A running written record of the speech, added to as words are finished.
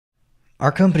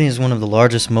Our company is one of the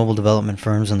largest mobile development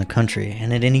firms in the country,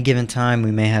 and at any given time we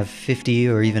may have 50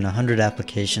 or even 100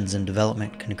 applications in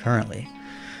development concurrently.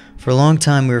 For a long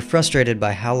time we were frustrated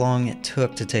by how long it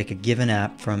took to take a given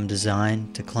app from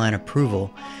design to client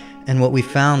approval, and what we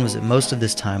found was that most of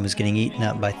this time was getting eaten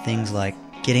up by things like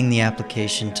getting the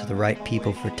application to the right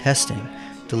people for testing,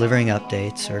 delivering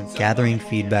updates, or gathering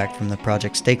feedback from the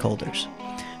project stakeholders.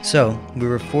 So we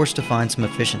were forced to find some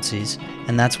efficiencies,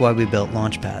 and that's why we built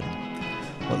LaunchPad.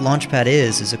 What LaunchPad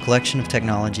is a collection of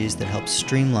technologies that help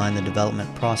streamline the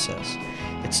development process.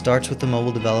 It starts with the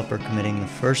mobile developer committing the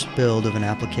first build of an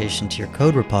application to your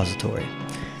code repository.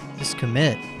 This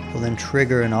commit will then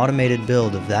trigger an automated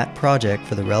build of that project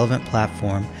for the relevant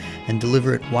platform and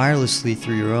deliver it wirelessly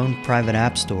through your own private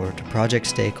app store to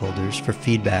project stakeholders for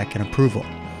feedback and approval.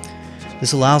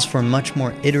 This allows for a much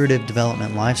more iterative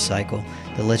development lifecycle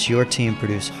that lets your team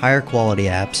produce higher quality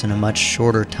apps in a much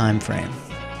shorter time frame.